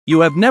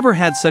You have never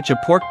had such a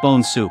pork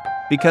bone soup,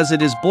 because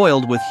it is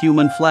boiled with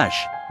human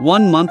flesh.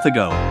 1 month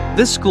ago,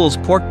 this school's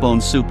pork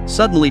bone soup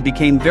suddenly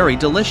became very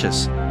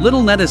delicious.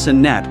 Little Nettis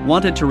and Nat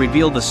wanted to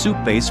reveal the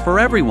soup base for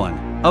everyone.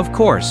 Of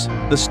course,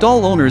 the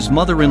stall owner's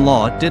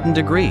mother-in-law didn't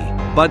agree.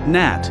 But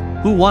Nat,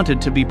 who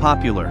wanted to be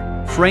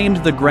popular,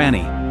 framed the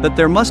granny that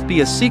there must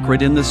be a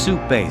secret in the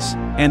soup base.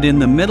 And in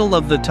the middle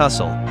of the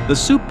tussle, the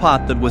soup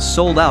pot that was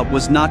sold out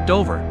was knocked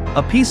over.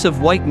 A piece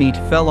of white meat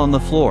fell on the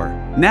floor.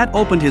 Nat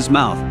opened his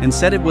mouth and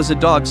said it was a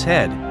dog's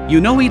head. You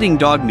know, eating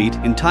dog meat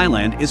in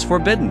Thailand is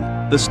forbidden.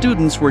 The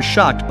students were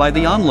shocked by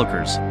the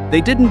onlookers.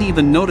 They didn't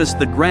even notice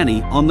the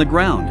granny on the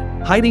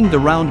ground, hiding the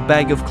round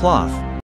bag of cloth.